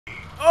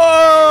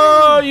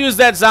Oh, use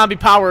that zombie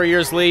power of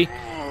yours, Lee.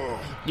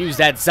 Use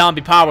that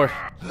zombie power.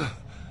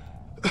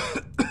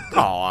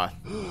 Aw.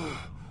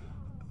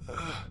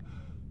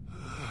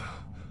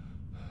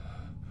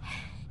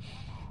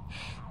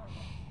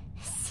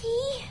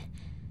 See?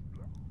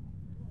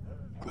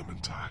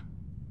 Clementine,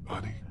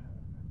 honey.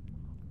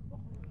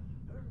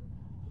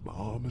 My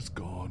arm is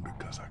gone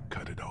because I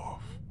cut it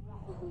off.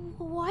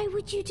 Why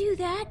would you do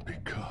that?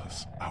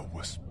 Because I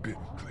was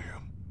bitten,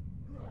 Clem.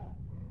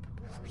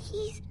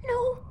 Please,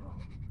 no.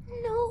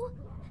 No.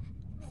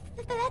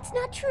 That's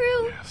not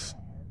true. Yes,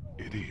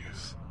 it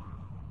is.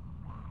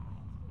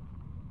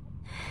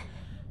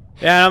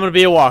 Yeah, I'm gonna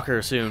be a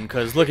walker soon,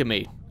 because look at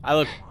me. I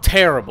look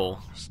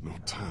terrible. There's no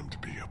time to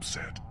be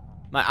upset.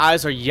 My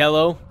eyes are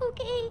yellow,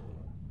 Okay.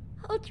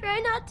 I'll try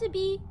not to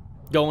be.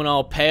 going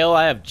all pale.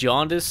 I have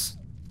jaundice.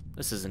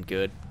 This isn't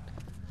good.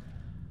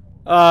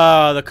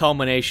 The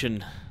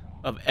culmination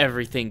of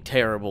everything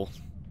terrible.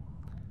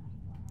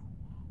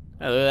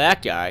 Oh, look at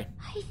that guy.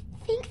 I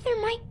think there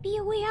might be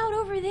a way out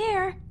over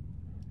there.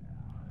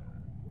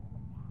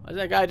 Why's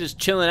that guy just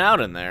chilling out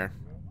in there?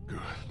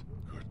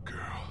 Good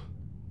girl.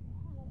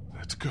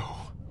 Let's go.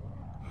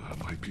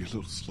 I might be a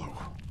little slow.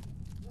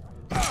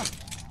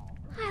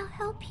 I'll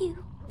help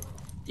you.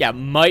 Yeah,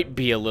 might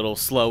be a little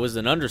slow is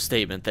an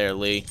understatement there,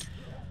 Lee.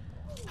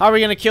 How are we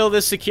gonna kill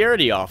this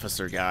security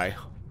officer guy?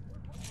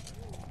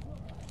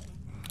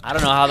 I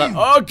don't know how that.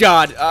 Oh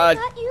God! I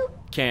got you.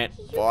 Can't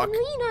You walk.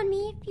 can lean on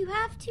me if you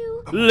have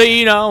to.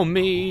 Lean on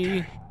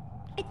me.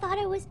 I thought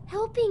I was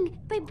helping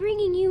by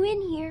bringing you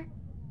in here.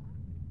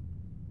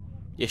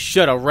 You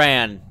should have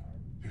ran.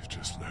 You're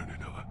just learning,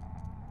 Ella.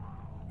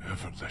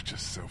 Never let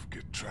yourself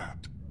get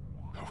trapped.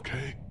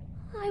 Okay?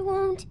 I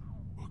won't.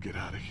 We'll get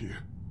out of here.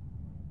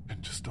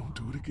 And just don't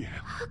do it again.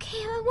 Okay,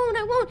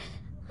 I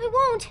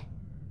won't.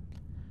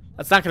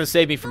 That's not gonna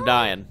save me from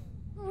dying.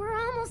 We're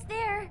almost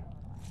there.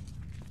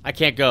 I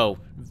can't go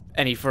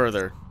any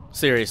further.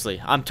 Seriously,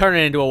 I'm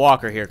turning into a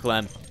walker here,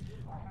 Clem.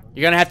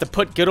 You're gonna have to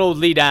put good old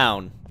Lee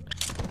down.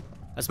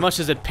 As much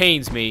as it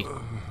pains me,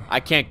 I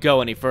can't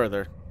go any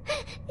further.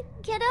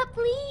 Get up,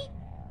 Lee.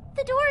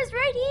 The door is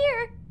right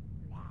here.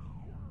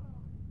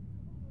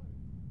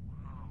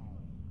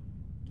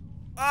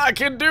 I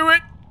can do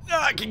it.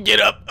 I can get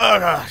up. Oh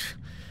gosh.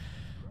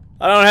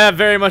 I don't have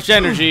very much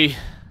energy.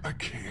 I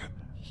can't.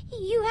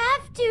 You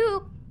have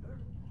to.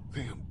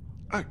 Liam,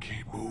 I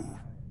can't move.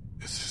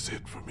 This is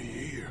it for me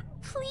here.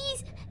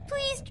 Please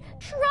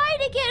try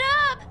to get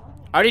up.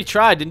 I already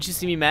tried. Didn't you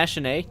see me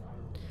mashing A?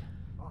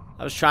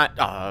 I was trying.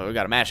 Oh, we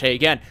gotta mash A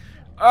again.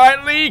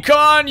 Alright, Lee, come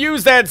on.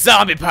 Use that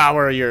zombie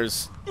power of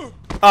yours.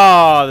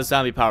 Oh, the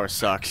zombie power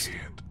sucks.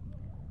 Can't.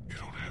 You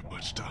don't have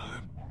much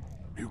time.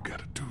 You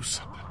gotta do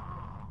something.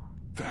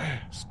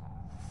 Fast.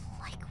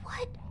 Like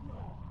what?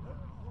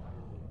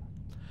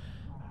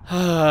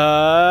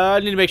 I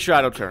need to make sure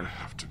I don't turn. I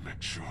have to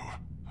make sure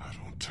I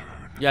don't turn.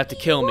 You have to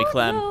kill me,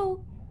 Clem.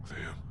 No.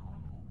 Liam,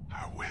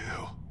 I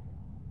will.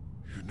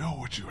 You know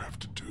what you have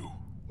to do.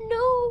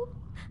 No.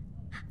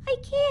 I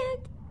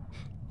can't.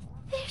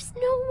 There's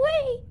no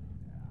way.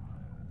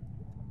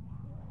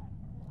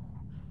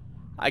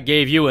 I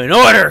gave you an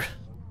order.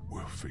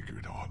 We'll figure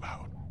it all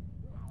out.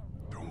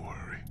 Don't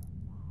worry.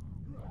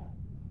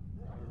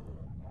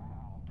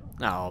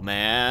 Oh,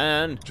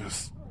 man.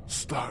 Just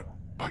start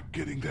by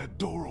getting that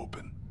door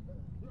open.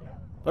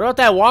 What about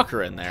that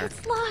walker in there?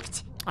 It's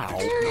locked.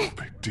 Oh. No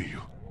big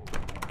deal.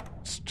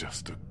 It's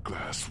just a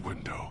glass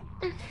window.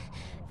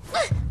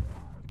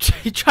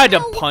 He tried to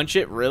punch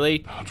it,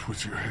 really? Not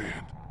with your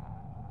hand.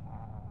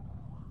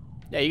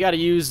 Yeah, you gotta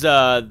use,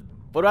 what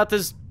about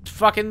this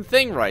fucking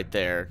thing right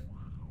there?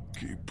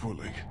 Keep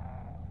pulling.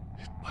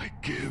 It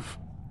might give.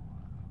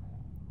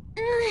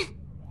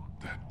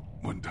 That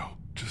window,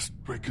 just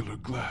regular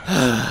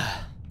glass.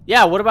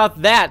 Yeah, what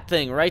about that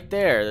thing right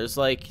there? There's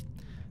like,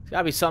 there's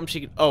gotta be something she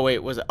could. Oh wait,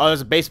 was it? Oh,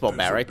 there's a baseball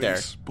bat right there.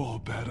 Baseball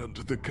bat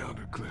under the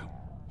counter, Clem.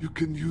 You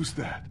can use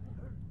that.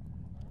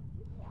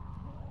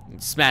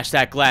 Smash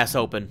that glass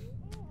open.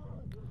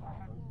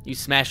 You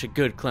smash it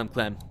good, Clem.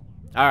 All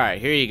right,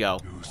 here you go.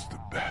 Use the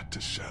bat to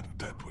shatter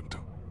that window,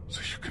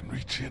 so you can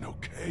reach in.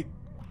 Okay.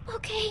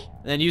 Okay.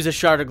 And then use a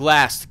shard of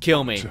glass to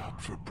kill me. Watch out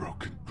for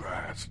broken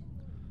glass.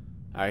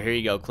 All right, here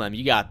you go, Clem.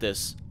 You got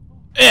this.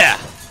 Yeah.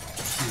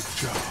 Good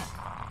job.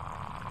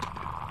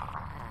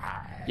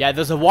 Yeah,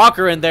 there's a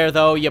walker in there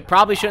though. You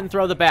probably shouldn't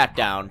throw the bat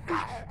down. Don't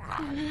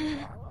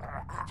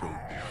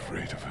be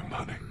afraid of him,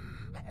 honey.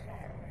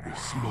 You're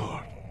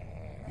smart.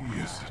 He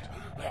isn't.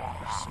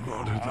 You're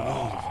smarter than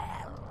all of them.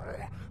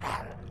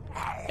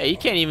 Hey, you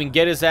can't even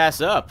get his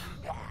ass up.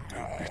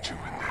 They'll get you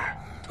in there.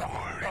 Don't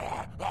worry.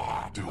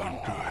 Doing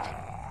good.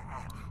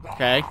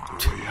 Okay.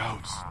 The way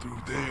out's through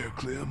there,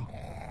 Clem.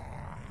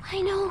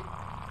 I know.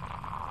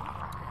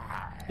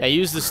 Yeah,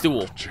 use the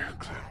stool. Chair,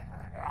 Clem.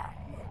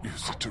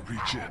 Use it to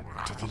reach in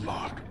to the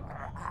lock.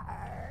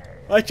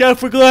 Watch out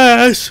for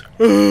glass.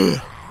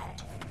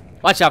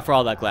 Watch out for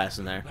all that glass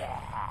in there.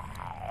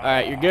 All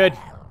right, you're good.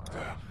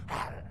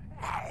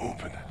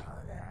 Open it.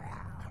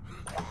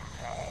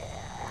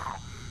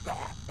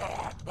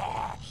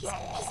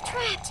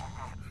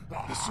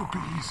 This'll be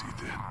easy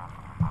then.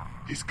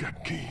 He's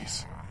got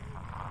keys.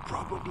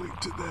 Probably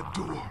to that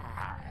door.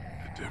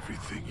 And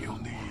everything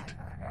you'll need.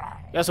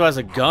 He also has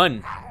a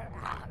gun.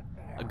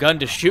 A gun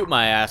to shoot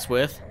my ass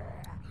with.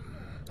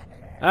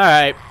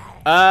 Alright.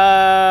 There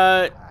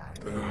are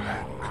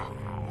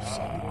handcuffs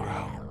on the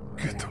ground.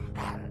 Get them.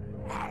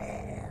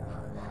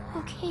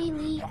 Okay,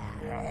 Lee.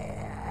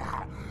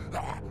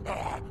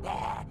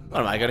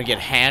 What, am I gonna get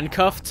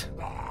handcuffed?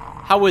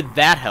 How would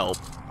that help?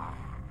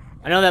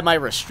 I know that might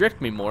restrict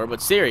me more,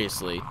 but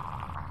seriously.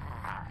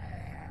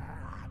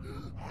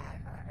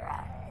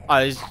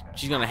 Oh,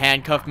 she's gonna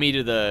handcuff me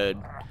to the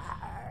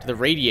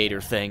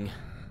radiator thing.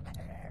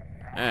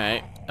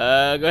 Alright. Go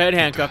ahead,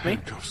 handcuff me.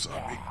 Handcuffs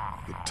on me.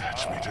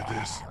 Attach me to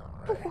this.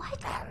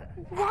 What?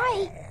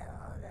 Why?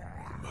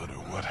 No matter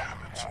what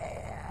happens,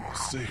 you're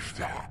safe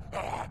then.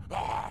 I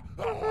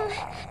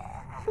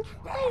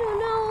don't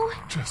know.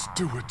 Just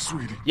do it,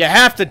 sweetie. You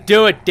have to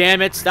do it,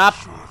 damn it! Stop.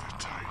 Sure they're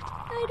tight.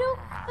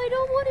 I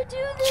don't want to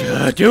do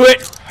this. Do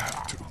it.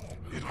 Have to.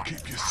 It'll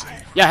keep you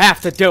safe. You have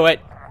to do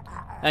it.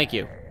 Thank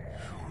you. You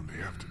only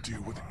have to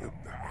deal with him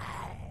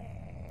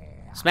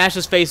now. Smash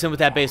his face in with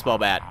that baseball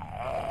bat.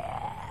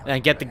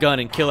 And get the gun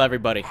and kill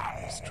everybody.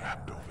 He's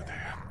trapped over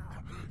there.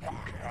 If you're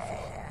careful,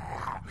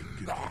 you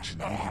can get what you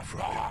need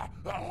from him.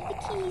 The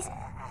keys,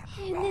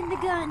 and then the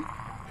gun.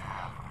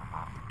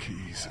 The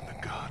keys and the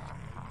gun.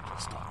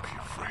 Just don't be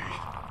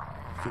afraid.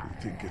 If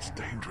anything gets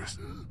dangerous,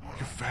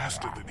 you're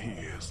faster than he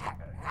is.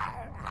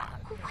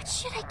 What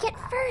should I get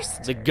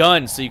first? The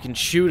gun so you can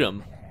shoot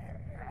him.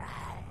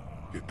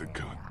 Get the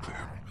gun,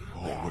 Clem.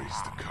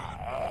 Always the gun.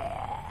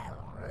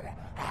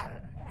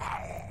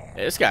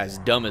 This guy's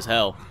dumb as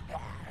hell.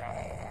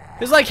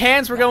 His like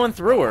hands were going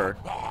through her.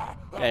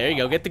 Yeah, there you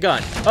go. Get the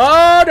gun.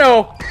 Oh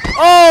no!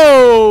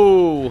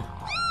 Oh!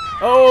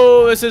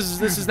 Oh, this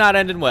is not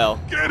ending well.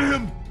 Get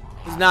him!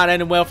 This is not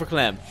ending well for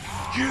Clem.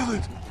 Kill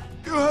it!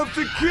 You have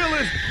to kill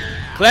it!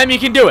 Clem, you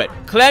can do it.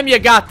 Clem, you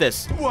got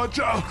this. Watch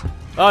out!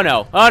 Oh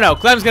no! Oh no!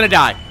 Clem's gonna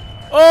die.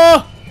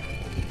 Oh!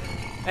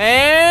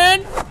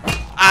 And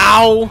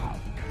ow!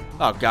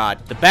 Oh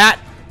god! The bat.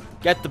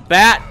 Get the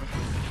bat.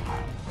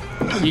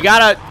 You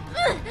gotta.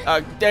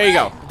 There you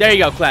go. There you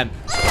go, Clem.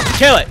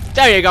 Kill it.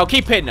 There you go.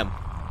 Keep hitting him.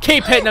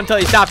 Keep hitting him till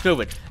he stops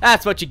moving.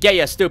 That's what you get,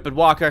 you stupid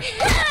walker.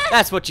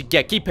 That's what you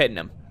get. Keep hitting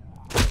him.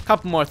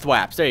 Couple more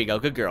thwaps. There you go.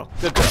 Good girl.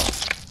 Good girl.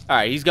 All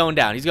right, he's going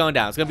down. He's going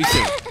down. It's gonna be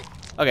soon.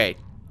 Okay,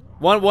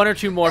 one or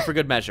two more for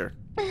good measure.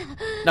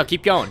 No,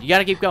 keep going. You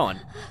gotta keep going.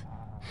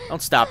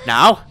 Don't stop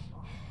now.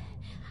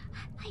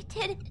 I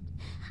did it.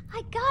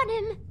 I got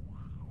him.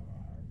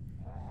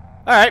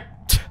 All right.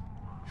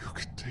 You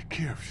can take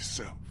care of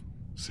yourself.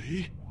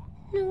 See?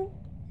 No,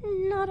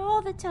 not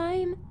all the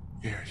time.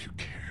 Yeah, you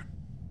can.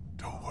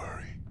 Don't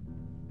worry.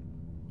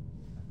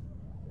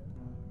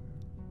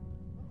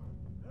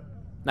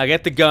 Now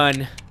get the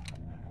gun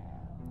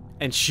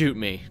and shoot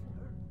me.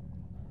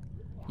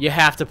 You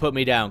have to put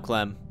me down,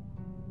 Clem.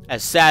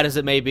 As sad as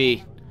it may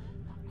be,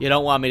 you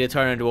don't want me to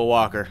turn into a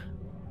walker.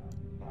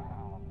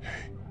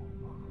 Hey.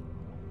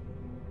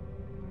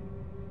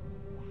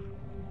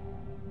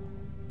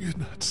 You're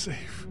not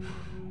safe.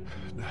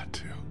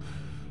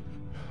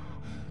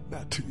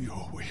 Not till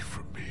you're away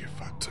from me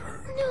if I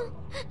turn. No,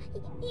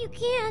 you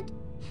can't.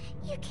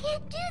 You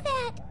can't do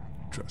that.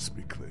 Trust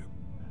me, Clem.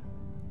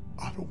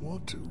 I don't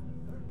want to.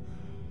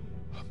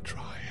 I'm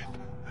trying.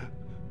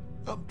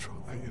 I'm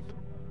trying.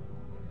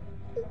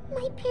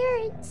 My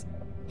parents.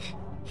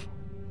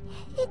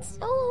 It's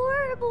so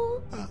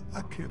horrible.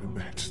 I can't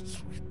imagine,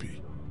 sweet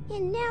pea.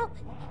 And now,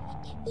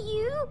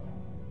 you?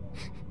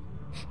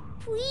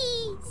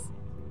 Please.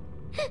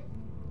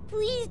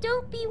 Please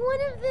don't be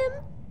one of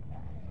them.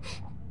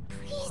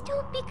 Please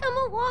don't become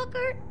a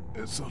walker.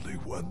 There's only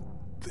one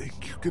thing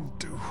you can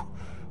do.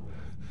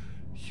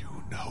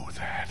 You know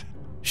that.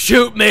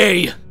 Shoot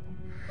me!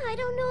 I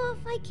don't know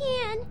if I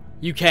can.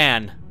 You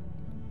can.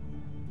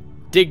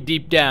 Dig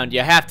deep down.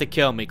 You have to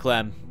kill me,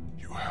 Clem.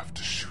 You have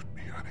to shoot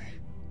me, honey.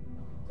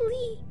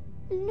 Lee,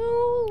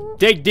 no.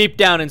 Dig deep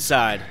down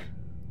inside.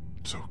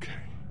 It's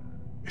okay.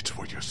 It's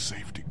for your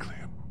safety,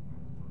 Clem.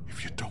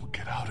 If you don't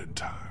get out in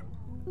time.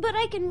 But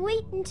I can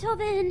wait until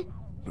then.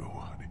 No,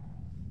 honey.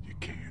 You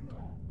can't.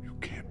 You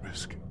can't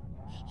risk it.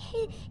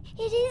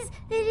 It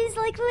is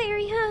like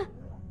Larry, huh?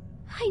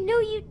 I know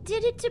you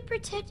did it to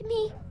protect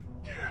me.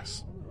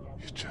 Yes.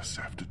 You just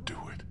have to do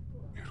it.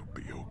 It'll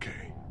be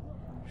okay.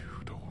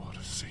 You don't want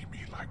to see me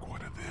like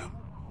one of them.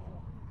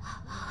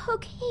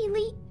 Okay,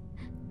 Lee.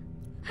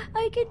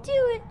 I can do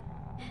it.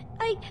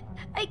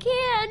 I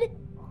can.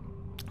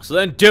 So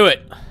then do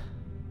it.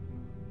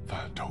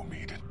 Find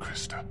Omid and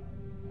Krista.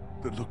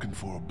 They're looking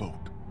for a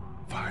boat.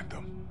 Find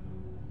them.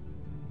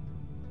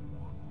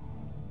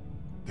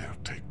 They'll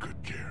take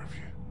good care of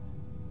you.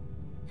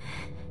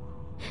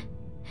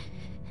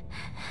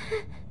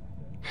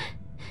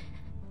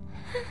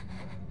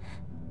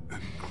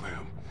 And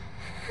Clem.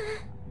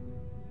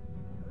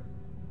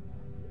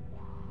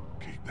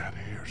 Keep that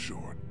hair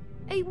short.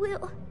 I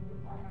will.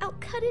 I'll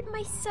cut it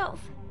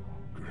myself.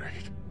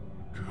 Great.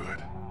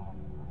 Good.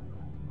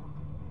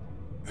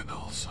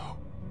 also.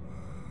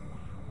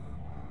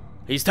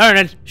 He's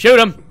turning. Shoot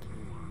him.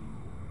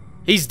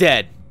 He's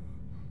dead.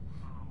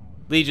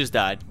 Lee just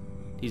died.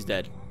 He's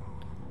dead.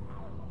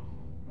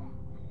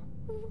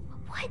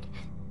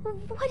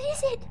 What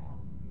is it?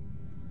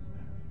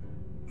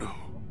 No,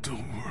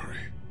 don't worry.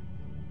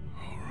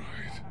 All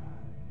right.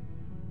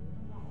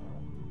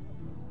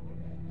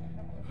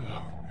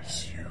 I'll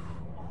miss you.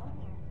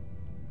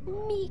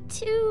 Me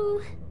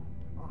too.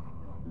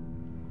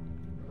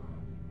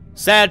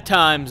 Sad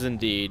times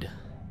indeed.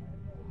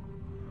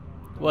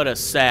 What a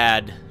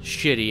sad,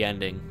 shitty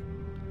ending.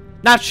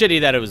 Not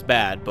shitty that it was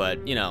bad,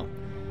 but, you know,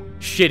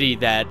 shitty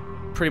that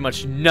pretty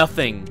much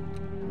nothing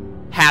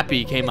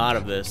happy came out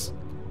of this.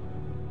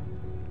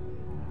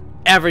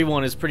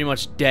 Everyone is pretty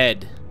much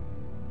dead.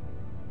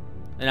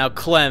 And now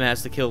Clem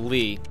has to kill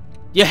Lee.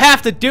 You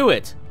have to do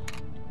it!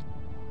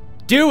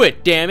 Do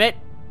it, damn it!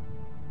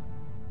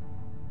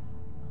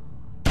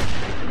 And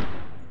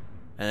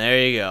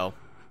there you go.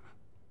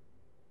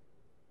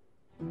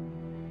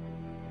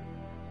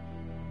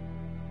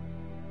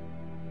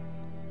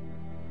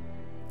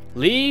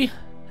 Lee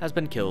has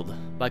been killed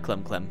by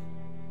Clem.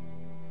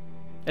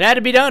 It had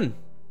to be done.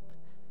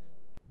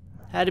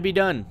 Had to be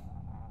done.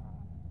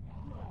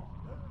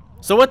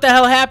 So what the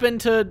hell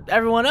happened to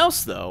everyone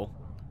else, though?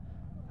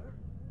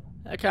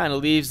 That kind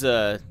of leaves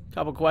a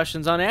couple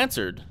questions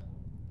unanswered.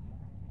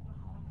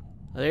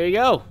 There you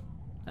go.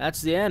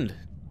 That's the end.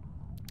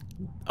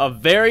 A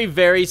very,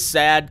 very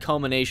sad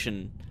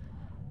culmination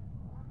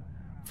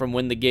from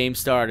when the game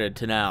started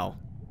to now.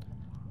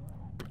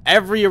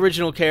 Every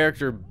original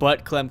character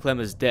but Clem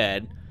is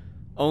dead.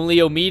 Only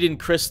Omid and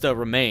Krista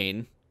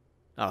remain.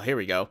 Oh, here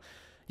we go.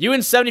 You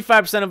and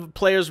 75% of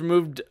players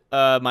removed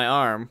my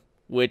arm,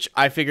 which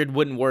I figured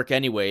wouldn't work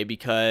anyway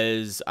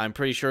because I'm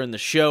pretty sure in the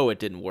show it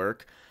didn't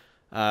work.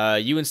 You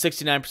and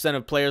 69%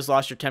 of players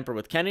lost your temper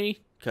with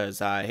Kenny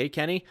because I hate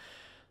Kenny.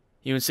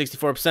 You and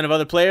 64% of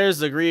other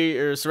players agree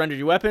or surrendered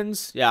your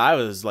weapons. Yeah, I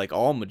was like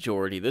all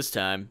majority this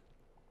time.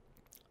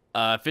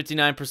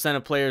 59%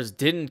 of players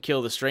didn't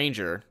kill the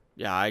stranger.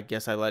 Yeah, I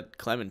guess I let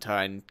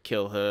Clementine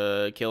kill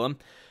him.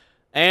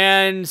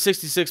 And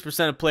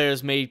 66% of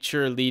players made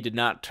sure Lee did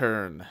not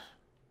turn.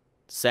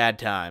 Sad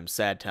times,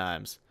 sad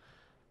times.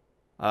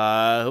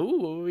 What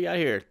do we got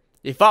here?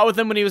 You fought with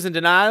him when he was in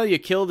denial. You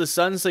killed his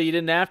son so you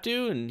didn't have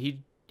to. And he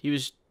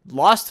was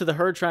lost to the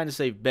herd trying to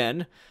save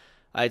Ben.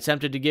 I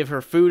attempted to give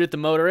her food at the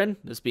motor inn,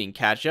 this being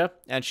Katja.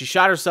 And she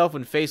shot herself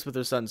when faced with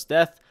her son's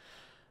death.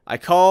 I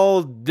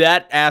called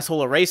that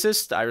asshole a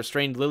racist. I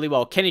restrained Lily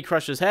while Kenny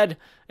crushed his head,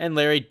 and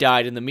Larry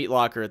died in the meat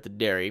locker at the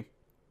dairy.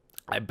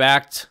 I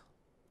backed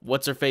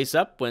What's-Her-Face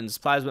up when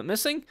supplies went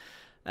missing,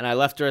 and I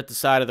left her at the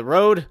side of the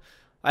road.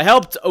 I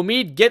helped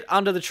Omid get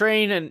onto the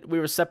train, and we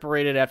were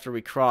separated after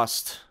we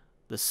crossed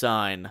the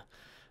sign.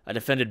 I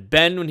defended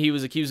Ben when he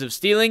was accused of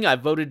stealing. I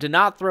voted to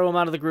not throw him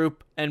out of the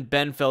group, and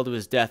Ben fell to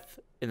his death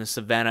in the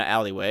Savannah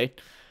alleyway.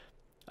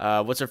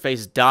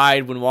 What's-Her-Face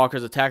died when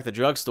walkers attacked the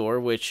drugstore,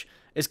 which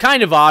is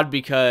kind of odd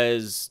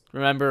because,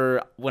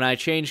 remember, when I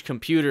changed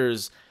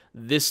computers,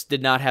 this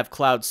did not have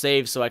cloud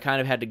save, so I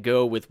kind of had to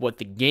go with what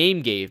the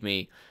game gave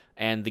me,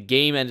 and the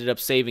game ended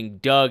up saving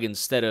Doug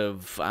instead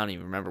of, I don't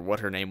even remember what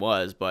her name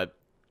was, but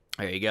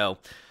there you go.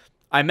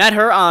 I met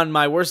her on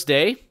my worst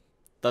day,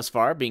 thus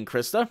far, being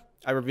Krista.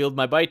 I revealed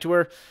my bite to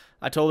her.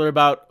 I told her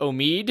about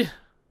Omid,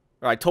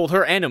 or I told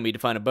her and Omid to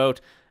find a boat,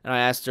 and I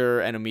asked her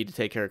and Omid to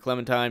take care of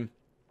Clementine.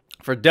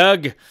 For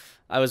Doug,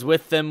 I was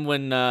with them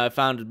when I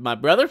found my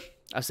brother.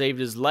 I saved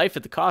his life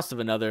at the cost of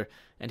another,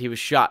 and he was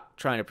shot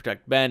trying to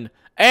protect Ben.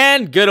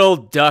 And good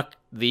old Duck,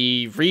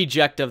 the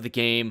reject of the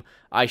game.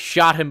 I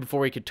shot him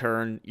before he could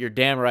turn. You're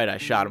damn right I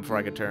shot him before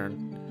I could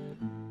turn.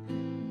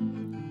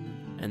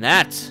 And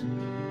that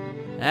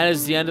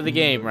is the end of the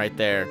game right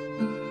there.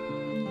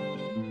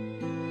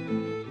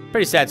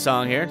 Pretty sad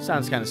song here.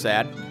 Sounds kind of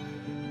sad.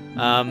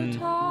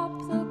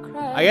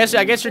 I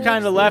guess you're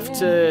kind of left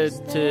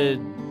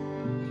to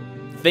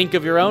think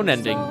of your own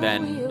ending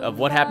then of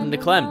what happened to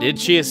Clem. Did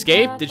she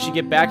escape? Did she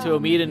get back to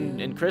Omid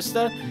and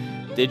Krista?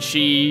 Did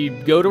she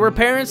go to her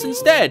parents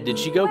instead? Did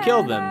she go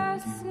kill them?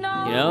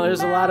 You know,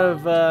 there's a lot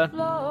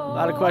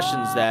of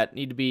questions that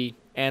need to be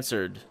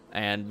answered.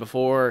 And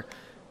before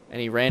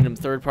any random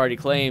third-party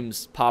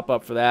claims pop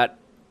up for that,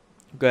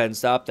 go ahead and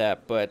stop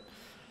that. But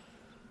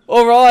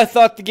overall, I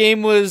thought the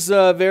game was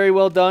very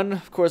well done.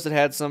 Of course, it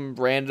had some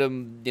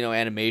random, you know,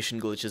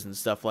 animation glitches and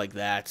stuff like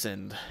that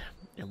and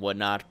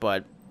whatnot,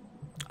 but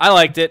I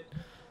liked it.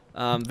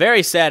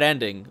 Very sad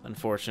ending,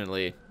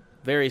 unfortunately.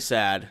 Very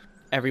sad.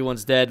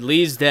 Everyone's dead.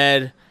 Lee's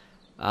dead.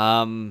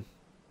 Clem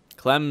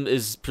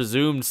is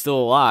presumed still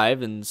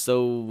alive, and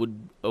so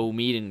would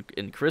Omid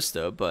and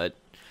Krista, but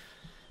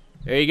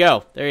there you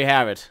go. There you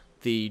have it.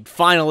 The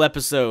final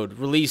episode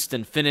released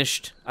and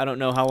finished. I don't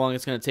know how long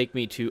it's going to take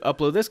me to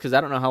upload this, because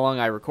I don't know how long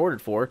I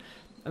recorded for.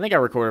 I think I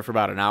recorded for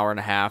about an hour and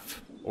a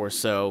half or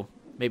so,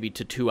 maybe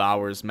to 2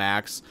 hours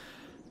max.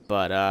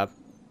 But,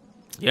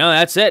 you know,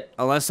 that's it.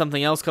 Unless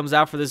something else comes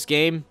out for this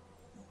game,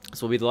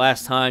 this will be the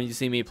last time you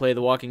see me play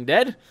The Walking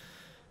Dead.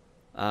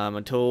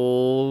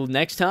 Until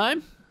next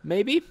time,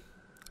 maybe.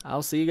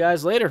 I'll see you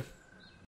guys later.